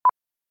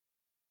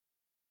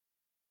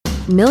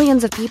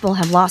Millions of people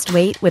have lost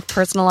weight with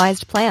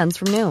personalized plans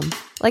from Noom.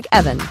 Like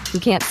Evan, who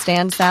can't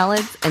stand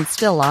salads and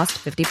still lost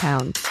 50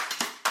 pounds.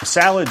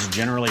 Salads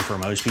generally for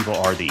most people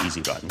are the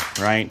easy button,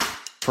 right?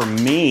 For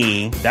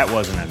me, that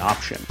wasn't an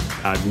option.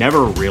 I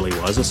never really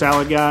was a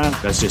salad guy.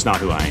 That's just not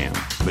who I am.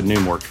 But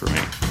Noom worked for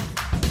me.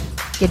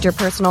 Get your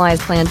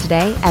personalized plan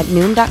today at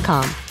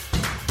Noom.com.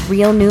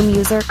 Real Noom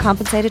user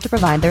compensated to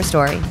provide their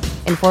story.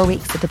 In 4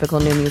 weeks, the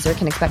typical Noom user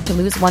can expect to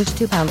lose 1 to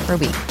 2 pounds per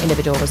week.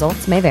 Individual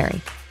results may vary.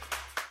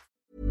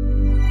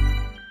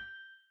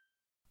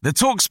 The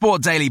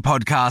TalkSport Daily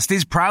podcast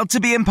is proud to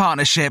be in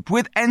partnership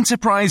with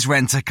Enterprise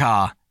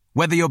Rent-A-Car.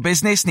 Whether your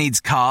business needs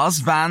cars,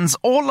 vans,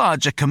 or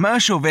larger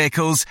commercial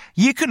vehicles,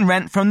 you can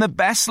rent from the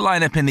best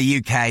lineup in the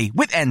UK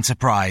with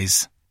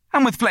Enterprise.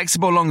 And with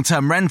flexible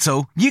long-term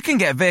rental, you can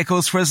get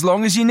vehicles for as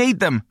long as you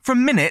need them,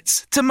 from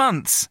minutes to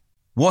months.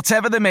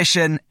 Whatever the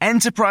mission,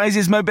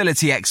 Enterprise's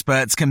mobility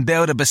experts can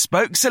build a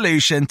bespoke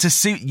solution to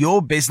suit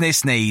your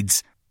business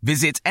needs.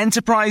 Visit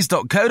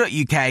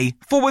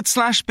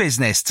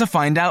enterprise.co.uk/business to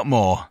find out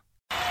more.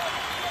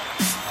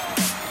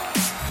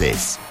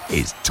 This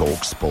is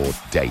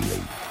TalkSport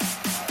Daily.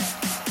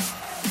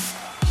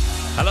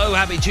 Hello,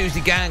 happy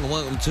Tuesday, gang, and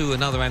welcome to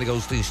another Andy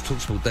Goldstein's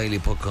TalkSport Daily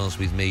podcast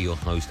with me, your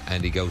host,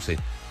 Andy Goldstein.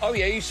 Oh,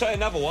 yeah, you say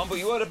another one, but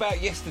you weren't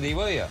about yesterday,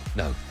 were you?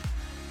 No,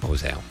 I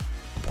was out.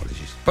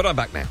 Apologies. But I'm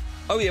back now.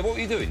 Oh, yeah, what were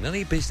you doing? None of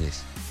your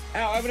business.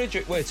 Out having a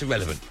drink. Well, it's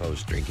irrelevant if I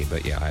was drinking,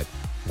 but yeah, I had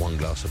one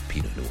glass of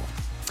Pinot Noir.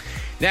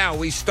 Now,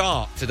 we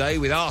start today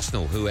with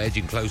Arsenal, who are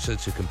edging closer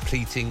to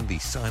completing the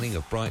signing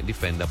of Brighton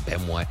defender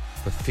Ben White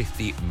for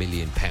 £50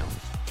 million.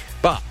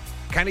 But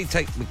can he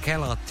take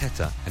Mikel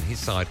Arteta and his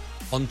side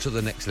onto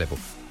the next level?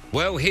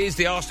 Well, here's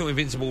the Arsenal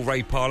invincible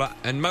Ray Parlour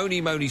and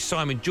Moni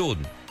Simon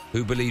Jordan,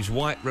 who believes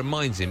White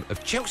reminds him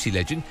of Chelsea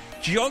legend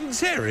John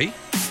Terry.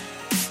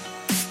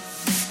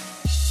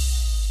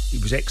 He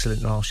was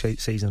excellent last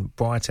season at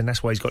Brighton.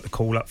 That's why he's got the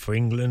call up for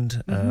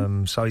England.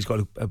 So he's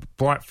got a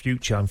bright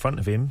future in front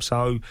of him.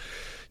 So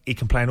he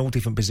can play in all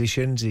different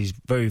positions. He's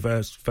very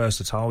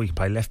versatile. He can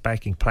play left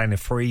back. He can play in a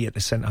free at the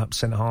centre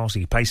half.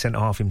 He can play centre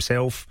half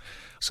himself.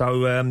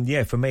 So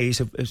yeah, for me, it's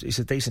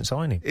a decent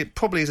signing. It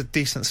probably is a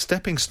decent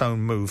stepping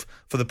stone move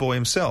for the boy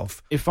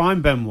himself. If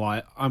I'm Ben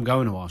White, I'm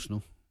going to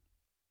Arsenal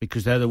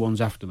because they're the ones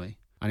after me,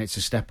 and it's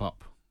a step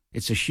up.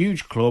 It's a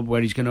huge club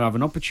where he's going to have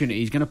an opportunity.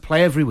 He's going to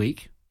play every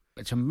week.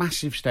 It's a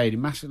massive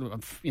stadium,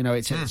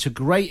 it's a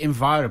great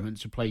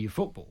environment to play your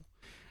football,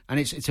 and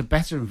it's a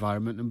better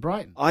environment than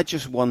Brighton. I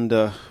just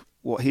wonder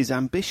what his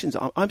ambitions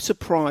are. I'm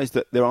surprised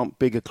that there aren't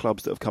bigger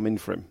clubs that have come in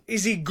for him.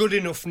 Is he good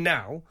enough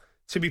now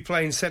to be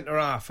playing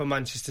centre-half for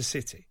Manchester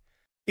City?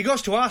 He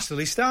goes to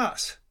Arsenal, he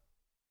starts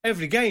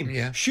every game.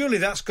 Yeah. Surely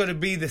that's got to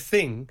be the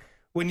thing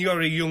when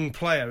you're a young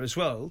player as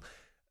well.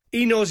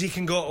 He knows he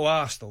can go to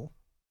Arsenal,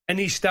 and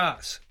he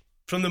starts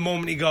from the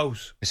moment he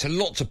goes. It's a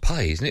lot to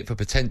pay, isn't it, for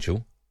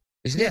potential?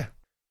 Isn't it?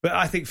 But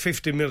I think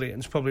 50 million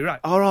is probably right.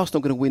 Are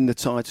Arsenal going to win the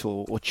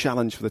title or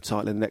challenge for the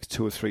title in the next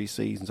 2 or 3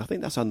 seasons? I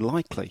think that's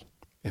unlikely,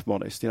 if I'm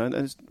honest. And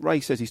as Ray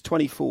says, he's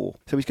 24,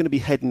 so he's going to be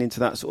heading into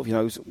that sort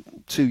of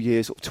 2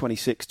 years, sort of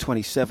 26,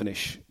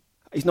 27ish.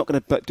 He's not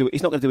going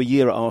to do a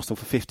year at Arsenal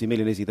for 50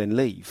 million, is he? Then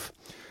leave.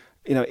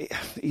 I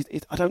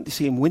don't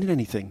see him winning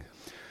anything.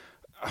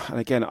 And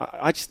again,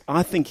 I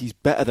think he's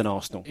better than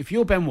Arsenal. If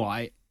you're Ben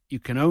White, you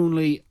can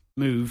only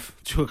move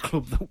to a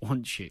club that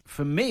wants you.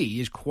 For me,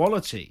 his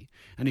quality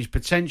and his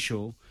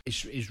potential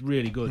is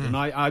really good. And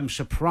I'm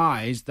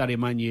surprised that a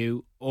Man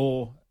U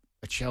or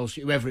a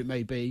Chelsea, whoever it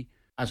may be,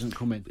 hasn't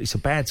come in. It's a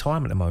bad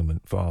time at the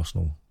moment for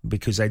Arsenal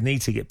because they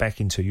need to get back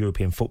into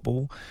European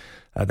football.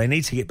 They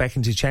need to get back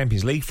into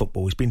Champions League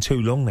football. It's been too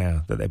long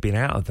now that they've been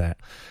out of that.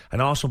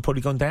 And Arsenal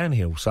probably gone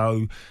downhill.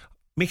 So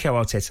Mikel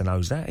Arteta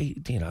knows that.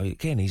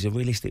 Again, he's a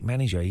realistic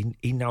manager.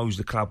 He knows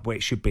the club where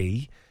it should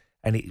be.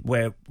 And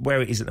where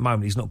it is at the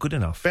moment, he's not good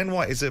enough. Ben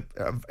White is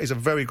a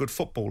very good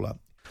footballer.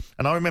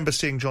 And I remember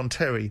seeing John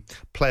Terry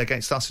play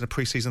against us in a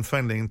pre-season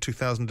friendly in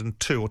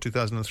 2002 or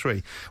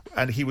 2003.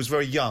 And he was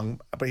very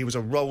young, but he was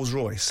a Rolls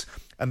Royce.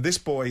 And this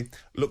boy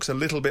looks a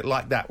little bit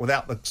like that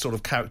without the sort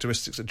of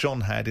characteristics that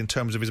John had in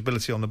terms of his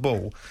ability on the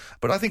ball.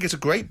 But I think it's a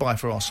great buy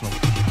for Arsenal.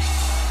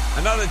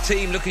 Another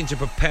team looking to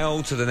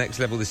propel to the next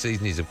level this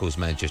season is, of course,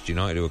 Manchester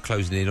United, who are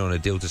closing in on a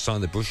deal to sign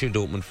the Borussia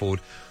Dortmund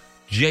forward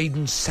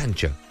Jadon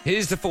Sancho.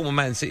 Here's the former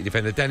Man City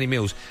defender Danny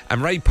Mills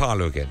and Ray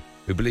Parlour again,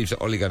 who believes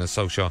that Ole Gunnar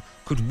Solskjaer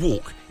could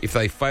walk if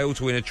they fail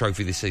to win a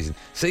trophy this season.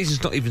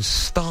 Season's not even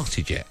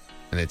started yet,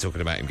 and they're talking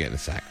about him getting the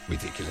sack.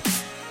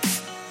 Ridiculous.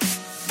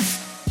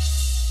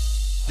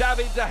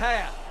 David De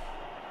Gea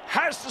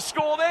has to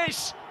score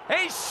this.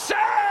 He's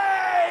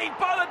saved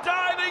by the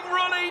diving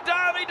Rulli,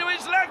 diving to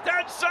his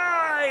left-hand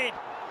side.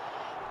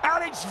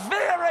 And it's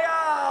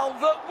Villarreal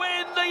that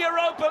win the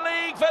Europa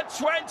League for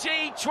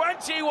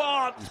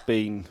 2021. He's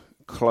been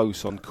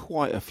close on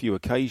quite a few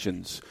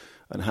occasions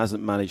and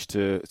hasn't managed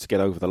to get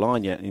over the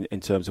line yet in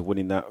terms of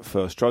winning that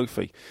first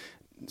trophy.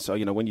 So,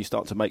 when you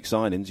start to make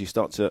signings, you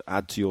start to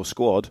add to your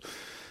squad.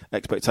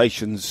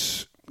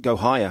 Expectations go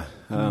higher.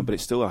 But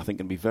it's still, I think,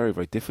 going to be very,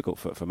 very difficult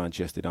for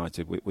Manchester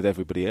United with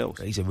everybody else.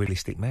 He's a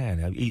realistic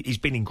man. He's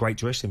been in great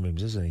dressing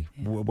rooms, hasn't he?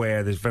 Yeah.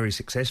 Where there's very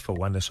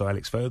successful under Sir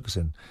Alex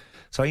Ferguson.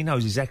 So he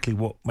knows exactly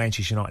what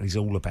Manchester United is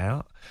all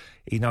about.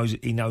 He knows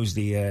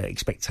the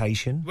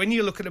expectation. When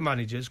you look at the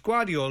managers,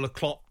 Guardiola,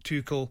 Klopp,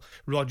 Tuchel,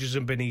 Rodgers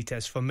and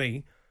Benitez, for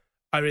me,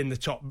 are in the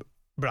top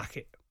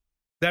bracket.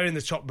 They're in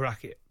the top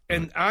bracket.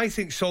 And I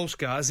think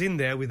Solskjaer's in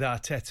there with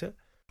Arteta.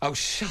 Oh,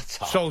 shut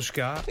up.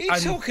 Solskjaer. What are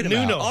you talking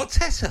Nuno. about?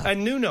 Arteta.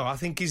 And Nuno, I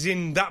think, is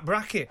in that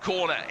bracket.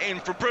 Corner in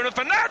for Bruno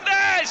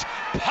Fernandes.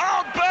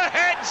 Pogba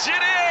heads it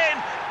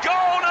in.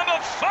 Goal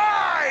number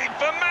 5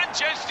 for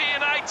Manchester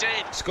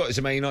United. Scott is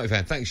a Man United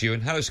fan. Thanks,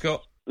 Ewan. Hello,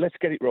 Scott. Let's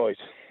get it right.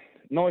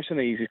 Nice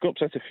and easy. It's going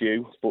to upset a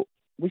few, but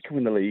we can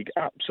win the league.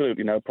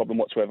 Absolutely no problem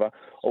whatsoever.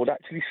 I would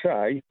actually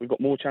say we've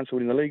got more chance of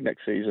winning the league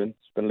next season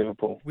than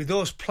Liverpool. With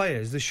those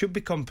players, they should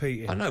be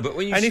competing. I know, but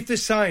when you... And if they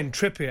sign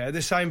Trippier,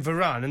 they sign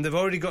Varane, and they've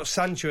already got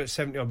Sancho at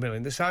 70-odd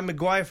million, they sign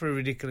Maguire for a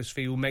ridiculous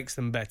fee who makes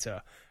them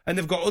better, and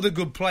they've got other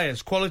good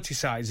players,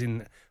 players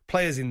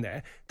in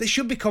there, they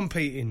should be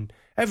competing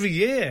every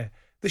year.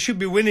 They should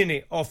be winning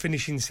it or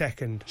finishing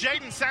second.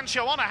 Jadon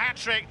Sancho on a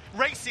hat-trick,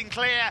 racing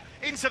clear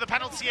into the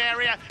penalty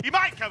area. He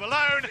might go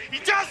alone. He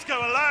does go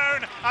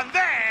alone. And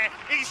there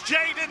is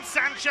Jadon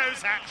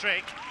Sancho's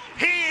hat-trick.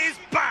 He is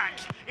back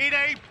in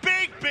a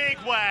big, big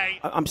way.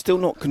 I'm still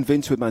not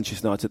convinced with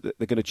Manchester United that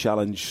they're going to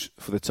challenge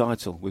for the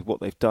title with what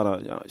they've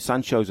done.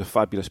 Sancho's a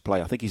fabulous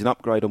player. I think he's an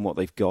upgrade on what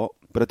they've got,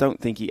 but I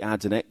don't think he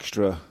adds an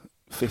extra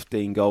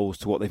 15 goals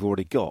to what they've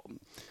already got.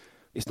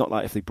 It's not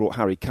like if they brought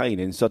Harry Kane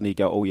in, suddenly you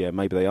go, oh yeah,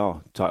 maybe they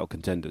are title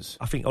contenders.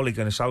 I think Ole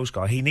Gunnar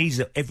Solskjaer, he needs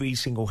every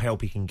single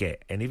help he can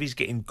get. And if he's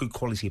getting good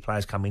quality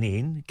players coming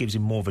in, it gives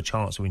him more of a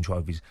chance to win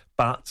trophies.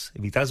 But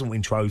if he doesn't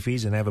win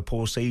trophies and have a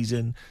poor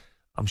season,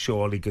 I'm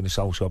sure Ole Gunnar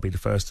Solskjaer will be the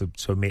first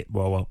to admit,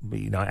 well,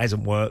 it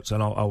hasn't worked,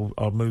 and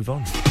I'll move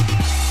on.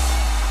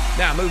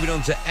 Now, moving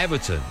on to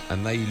Everton,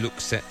 and they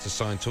look set to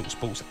sign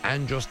TalkSport's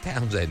Andros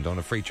Townsend on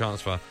a free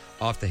transfer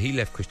after he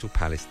left Crystal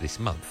Palace this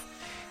month.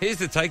 Here's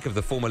the take of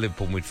the former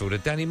Liverpool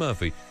midfielder Danny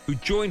Murphy, who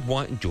joined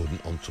White and Jordan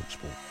on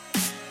TalkSport.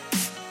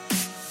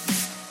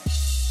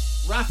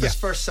 Rafa's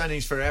first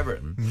signings for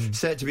Everton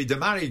set to be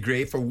Damari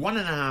Gray for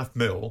 $1.5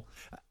 million,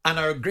 and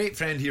our great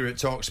friend here at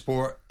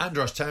TalkSport,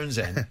 Andros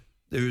Townsend,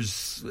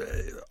 who's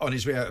on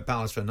his way out of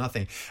Palace for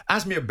nothing,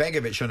 Asmir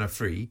Begovic on a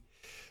free.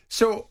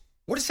 So,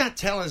 what does that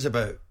tell us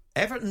about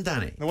Everton,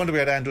 Danny? No wonder we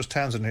had Andros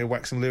Townsend here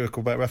waxing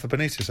lyrical about Rafa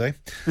Benitez,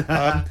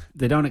 eh?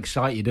 They don't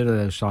excite you, do they,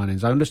 those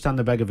signings? I understand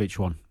the Begovic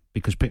one,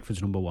 because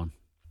Pickford's number one,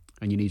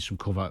 and you need some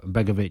cover. And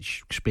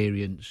Begovic,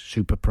 experience,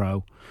 super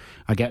pro.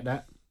 I get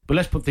that. But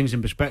let's put things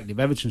in perspective.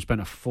 Everton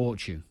spent a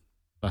fortune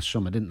last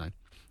summer, didn't they?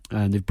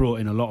 And they've brought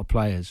in a lot of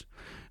players.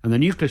 And the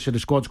nucleus of the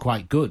squad's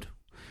quite good.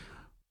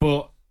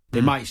 But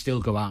they might still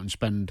go out and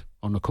spend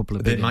on a couple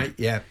of billion. They might,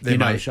 yeah. They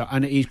might. So,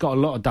 and he's got a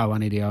lot of dough,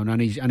 Andy Dion,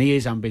 and he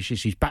is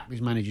ambitious. He's backed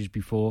his managers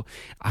before.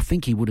 I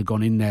think he would have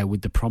gone in there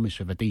with the promise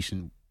of a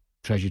decent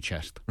treasure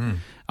chest.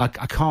 I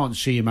can't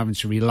see him having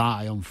to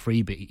rely on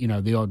freebie,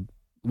 the odd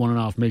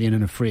 $1.5 million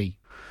and a free.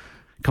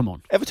 Come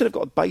on. Everton have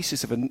got a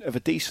basis of a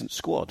decent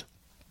squad.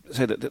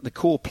 So that the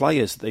core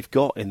players that they've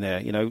got in there,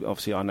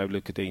 obviously I know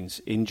Luca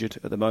Dean's injured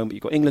at the moment.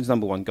 You've got England's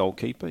number one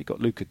goalkeeper. You've got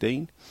Luca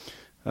Dean.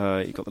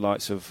 You've got the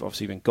likes of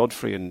obviously even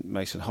Godfrey and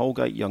Mason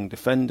Holgate, young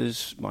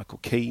defenders. Michael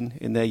Keane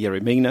in there,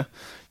 Yerry Mina.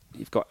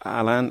 You've got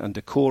Alan and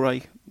Decore.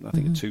 I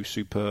think are two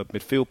superb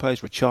midfield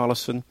players.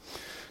 Richarlison,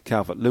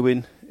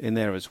 Calvert-Lewin in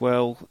there as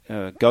well.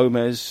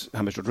 Gomez,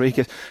 James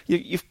Rodriguez.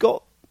 You've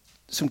got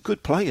some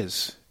good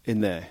players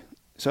in there.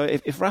 So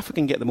if Rafa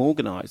can get them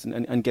organised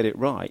and get it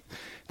right,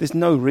 there's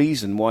no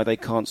reason why they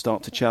can't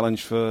start to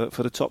challenge for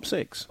the top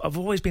six. I've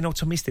always been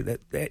optimistic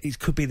that it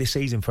could be the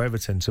season for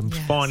Everton to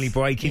finally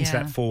break into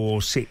that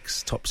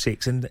 4-6, top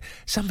six. And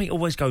something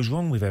always goes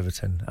wrong with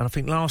Everton. And I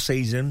think last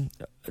season,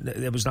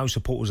 there was no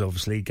supporters,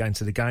 obviously, going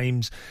to the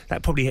games.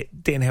 That probably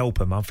didn't help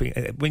them. I think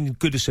when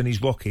Goodison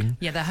is rocking...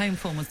 Yeah, their home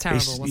form was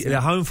terrible, wasn't it? Their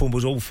home form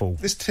was awful.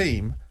 This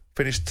team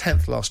finished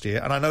 10th last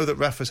year, and I know that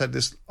Rafa's had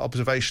this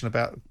observation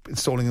about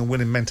installing a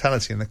winning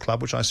mentality in the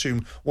club, which I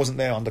assume wasn't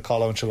there under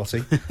Carlo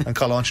Ancelotti, and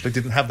Carlo Ancelotti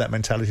didn't have that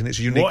mentality, and it's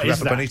unique to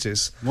Rafa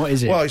Benitez. What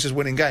is it? Well, it's just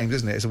winning games,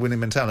 isn't it? It's a winning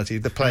mentality.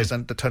 The players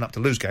don't turn up to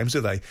lose games, do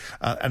they?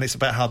 And it's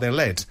about how they're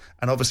led.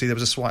 And obviously there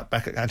was a swipe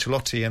back at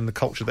Ancelotti and the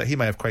culture that he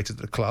may have created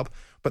at the club,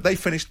 but they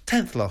finished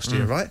 10th last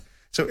year, right?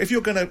 So if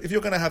you're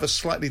gonna have a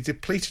slightly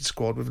depleted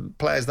squad with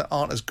players that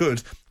aren't as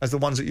good as the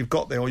ones that you've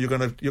got there, or you're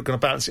gonna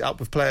balance it up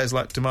with players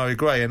like Damari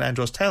Gray and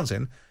Andros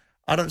Townsend,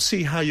 I don't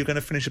see how you're going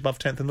to finish above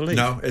 10th in the league.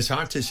 No, it's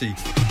hard to see.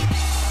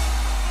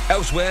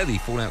 Elsewhere, the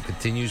fallout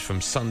continues from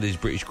Sunday's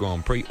British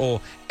Grand Prix,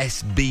 or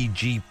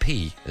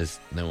SBGP, as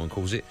no one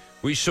calls it,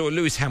 which saw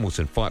Lewis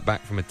Hamilton fight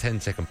back from a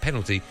 10-second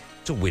penalty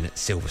to win at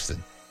Silverstone.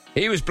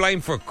 He was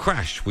blamed for a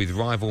crash with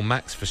rival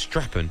Max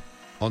Verstappen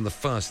on the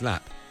first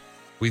lap,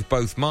 with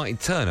both Martin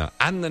Turner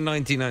and the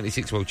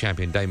 1996 world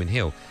champion Damon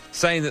Hill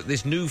saying that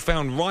this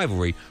newfound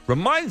rivalry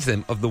reminds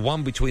them of the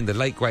one between the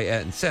late great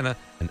Ayrton Senna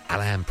and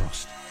Alain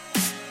Prost.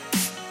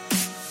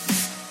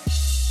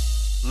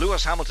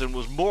 Lewis Hamilton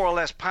was more or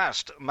less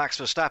past Max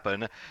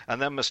Verstappen,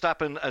 and then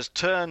Verstappen has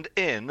turned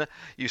in.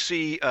 You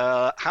see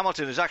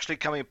Hamilton is actually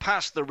coming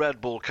past the Red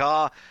Bull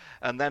car,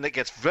 and then it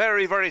gets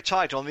very, very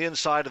tight on the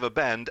inside of a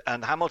bend,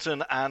 and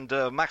Hamilton and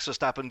Max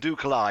Verstappen do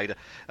collide,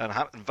 and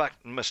in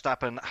fact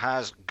Verstappen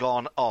has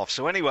gone off.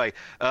 So anyway,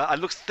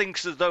 it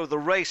thinks as though the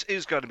race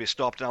is going to be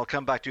stopped, and I'll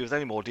come back to you with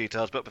any more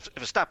details, but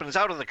Verstappen is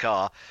out of the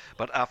car,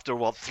 but after,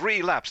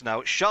 3 laps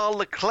now, Charles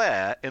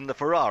Leclerc in the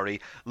Ferrari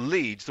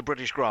leads the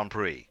British Grand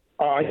Prix.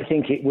 I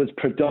think it was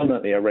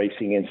predominantly a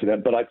racing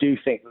incident, but I do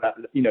think that,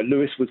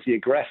 Lewis was the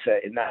aggressor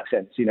in that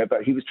sense,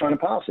 but he was trying to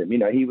pass him.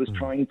 He was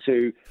trying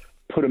to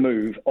put a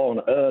move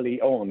on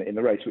early on in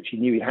the race, which he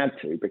knew he had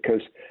to,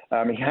 because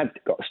he had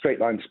got a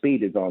straight line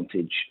speed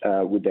advantage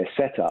with their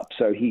setup.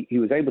 So he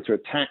was able to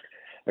attack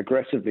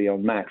aggressively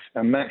on Max,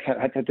 and Max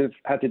had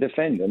to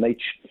defend. And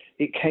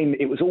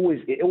it always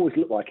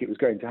looked like it was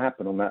going to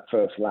happen on that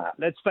first lap.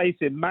 Let's face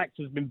it, Max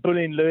has been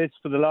bullying Lewis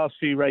for the last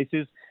few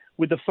races,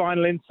 with the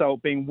final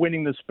insult being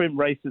winning the sprint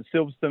race at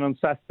Silverstone on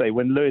Saturday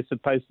when Lewis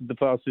had posted the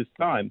fastest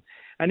time.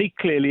 And he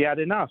clearly had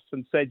enough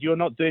and said, "You're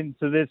not doing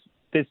this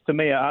to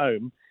me at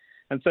home."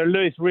 And so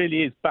Lewis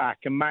really is back,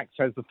 and Max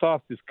has the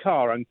fastest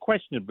car,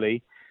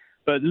 unquestionably.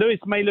 But Lewis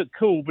may look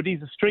cool, but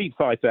he's a street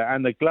fighter,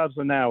 and the gloves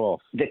are now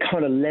off. The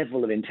kind of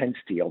level of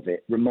intensity of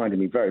it reminded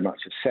me very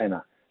much of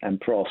Senna and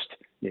Prost,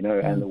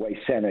 and the way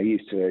Senna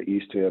used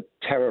to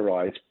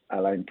terrorise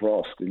Alain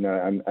Prost, and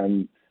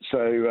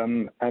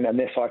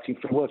they're fighting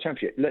for a world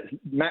championship.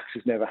 Max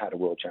has never had a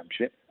world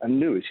championship, and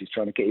Lewis is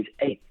trying to get his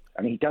 8th.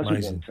 And he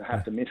doesn't want to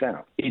have to miss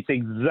out. It's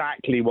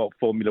exactly what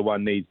Formula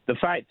One needs. The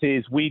fact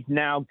is, we've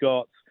now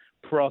got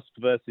Prost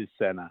versus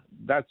Senna.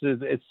 That's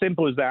as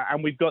simple as that.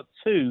 And we've got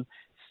 2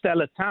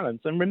 stellar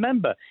talents. And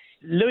remember,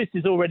 Lewis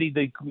is already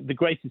the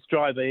greatest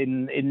driver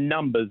in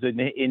numbers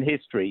in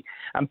history.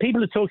 And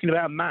people are talking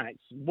about Max,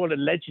 what a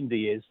legend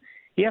he is.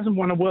 He hasn't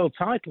won a world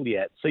title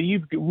yet. So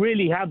you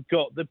really have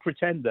got the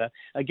pretender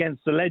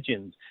against the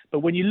legend.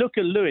 But when you look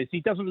at Lewis, he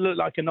doesn't look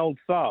like an old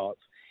fart.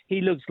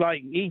 He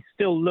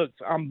still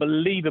looks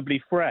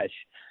unbelievably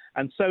fresh.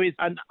 And so it's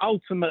an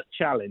ultimate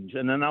challenge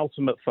and an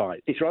ultimate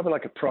fight. It's rather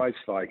like a prize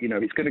fight.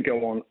 It's going to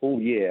go on all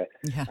year.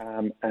 Yeah.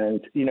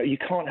 And you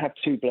can't have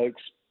 2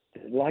 blokes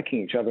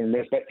liking each other and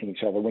respecting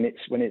each other when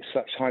it's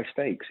such high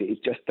stakes.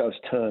 It just does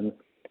turn.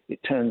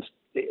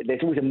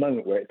 There's always a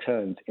moment where it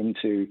turns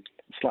into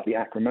slightly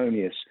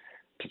acrimonious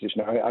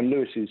position. And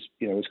Lewis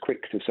was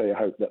quick to say, "I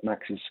hope that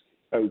Max is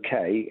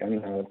okay,"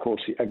 and of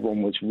course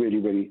everyone was really,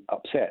 really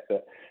upset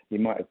that he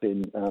might have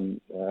been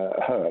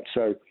hurt.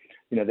 So.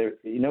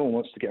 No one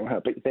wants to get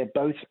hurt, but they're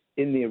both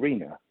in the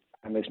arena,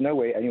 and there's no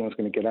way anyone's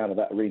going to get out of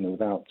that arena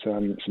without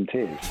some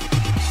tears.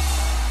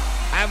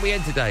 And we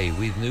end today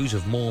with news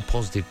of more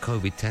positive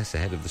COVID tests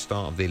ahead of the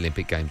start of the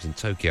Olympic Games in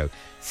Tokyo.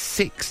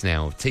 6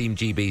 now of Team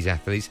GB's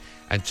athletes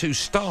and 2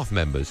 staff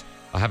members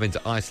are having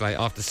to isolate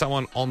after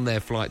someone on their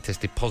flight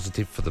tested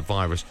positive for the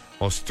virus,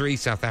 whilst 3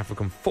 South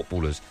African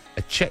footballers,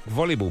 a Czech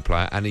volleyball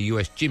player and a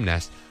US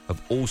gymnast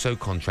have also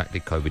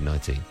contracted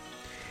COVID-19.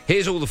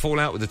 Here's all the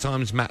fallout with the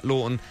Times' Matt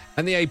Lawton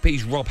and the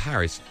AP's Rob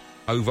Harris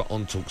over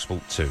on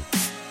TalkSport 2.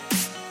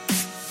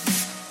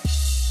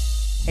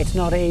 It's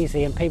not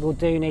easy, and people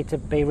do need to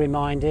be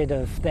reminded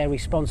of their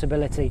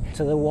responsibility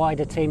to the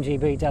wider Team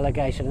GB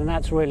delegation, and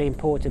that's really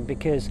important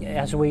because,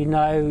 as we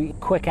know,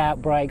 quick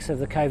outbreaks of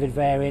the COVID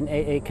variant,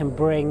 it can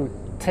bring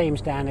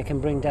teams down, it can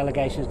bring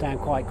delegations down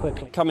quite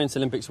quickly. Coming into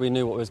Olympics, we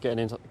knew what we was getting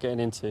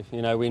into.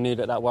 We knew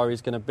that worry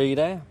is going to be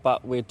there,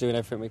 but we're doing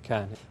everything we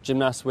can.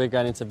 Gymnasts, we're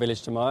going into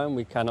Village tomorrow, and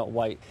we cannot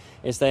wait.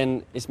 It's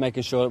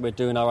making sure that we're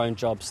doing our own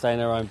job, staying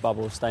in our own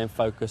bubble, staying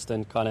focused,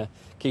 and kind of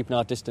keeping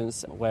our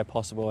distance where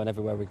possible and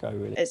everywhere we go,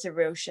 really. It's a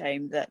real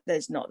shame that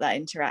there's not that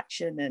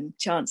interaction and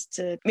chance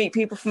to meet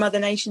people from other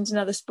nations and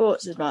other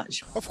sports as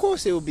much. Of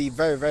course, it will be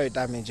very, very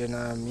damaging.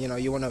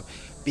 You want to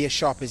be as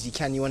sharp as you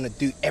can. You want to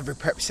do every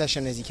prep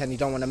session as you can. You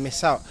don't want to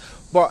miss out.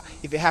 But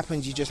if it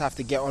happens, you just have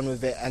to get on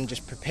with it and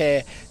just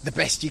prepare the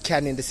best you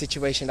can in the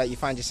situation that you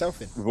find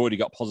yourself in. We've already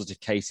got positive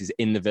cases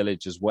in the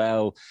Village as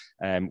well.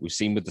 We've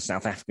seen with the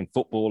South African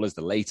footballers,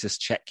 the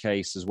latest Czech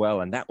case as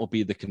well. And that will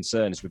be the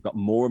concern, is we've got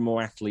more and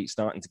more athletes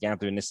starting to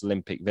gather in this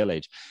Olympic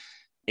Village.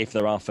 If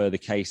there are further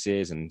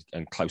cases and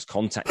close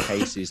contact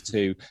cases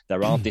too,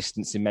 there are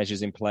distancing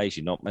measures in place.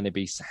 You're not going to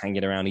be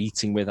hanging around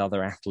eating with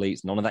other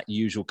athletes. None of that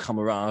usual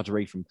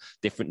camaraderie from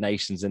different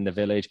nations in the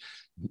Village.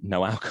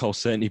 No alcohol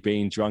certainly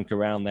being drunk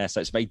around there. So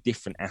it's a very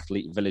different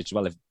athlete village as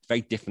well, a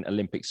very different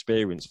Olympic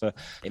experience.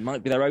 It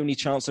might be their only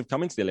chance of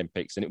coming to the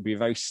Olympics, and it would be a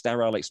very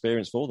sterile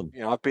experience for them.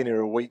 I've been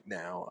here a week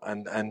now,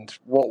 and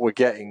what we're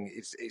getting,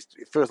 it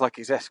feels like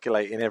it's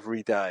escalating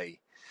every day.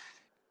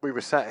 We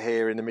were sat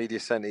here in the media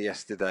centre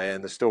yesterday,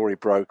 and the story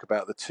broke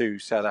about the 2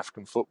 South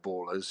African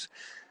footballers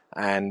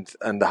and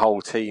the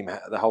whole team,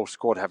 the whole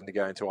squad having to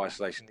go into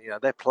isolation.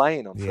 They're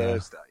playing on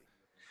Thursday.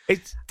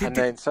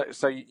 Then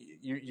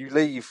you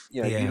leave,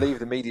 you leave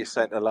the media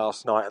centre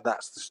last night, and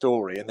that's the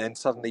story. And then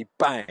suddenly,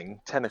 bang,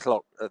 10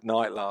 o'clock at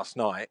night last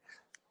night,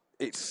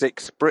 it's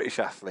 6 British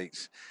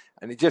athletes.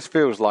 And it just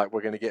feels like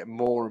we're going to get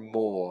more and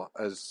more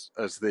as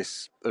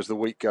the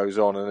week goes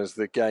on and as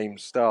the game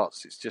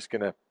starts. It's just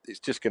going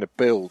to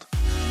build.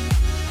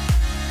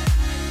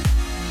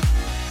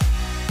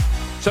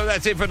 So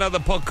that's it for another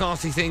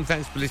podcasty thing.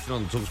 Thanks for listening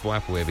on the TalkSport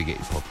app, wherever you get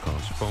your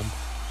podcasts from.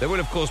 There will,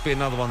 of course, be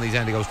another one of these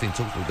Andy Goldstein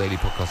TalkSport Daily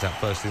podcasts out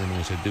first thing in the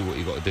morning, so do what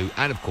you got to do.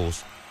 And, of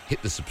course,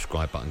 hit the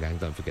subscribe button, gang.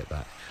 Don't forget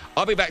that.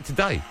 I'll be back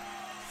today,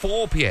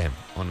 4 p.m,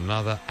 on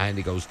another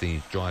Andy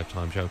Goldstein's Drive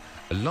Time show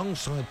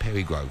alongside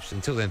Perry Groves.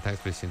 Until then,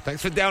 thanks for listening.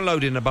 Thanks for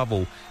downloading above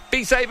all.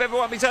 Be safe,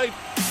 everyone. Be safe.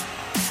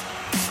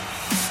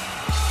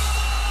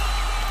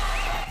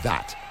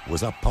 That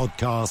was a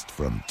podcast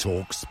from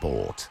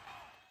TalkSport.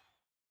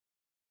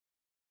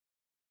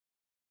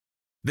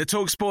 The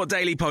TalkSport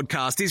Daily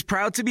podcast is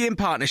proud to be in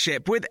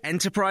partnership with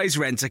Enterprise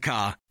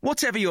Rent-A-Car.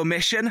 Whatever your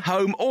mission,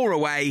 home or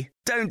away,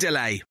 don't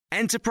delay.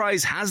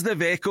 Enterprise has the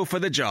vehicle for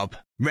the job.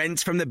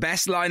 Rent from the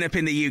best lineup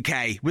in the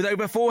UK. With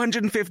over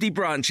 450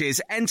 branches,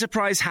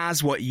 Enterprise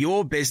has what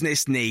your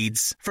business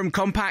needs. From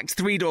compact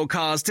 3-door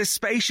cars to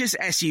spacious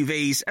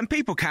SUVs and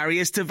people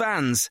carriers to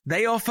vans,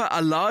 they offer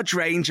a large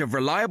range of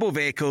reliable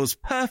vehicles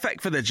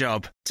perfect for the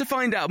job. To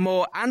find out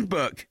more and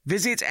book,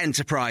 visit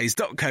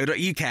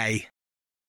enterprise.co.uk.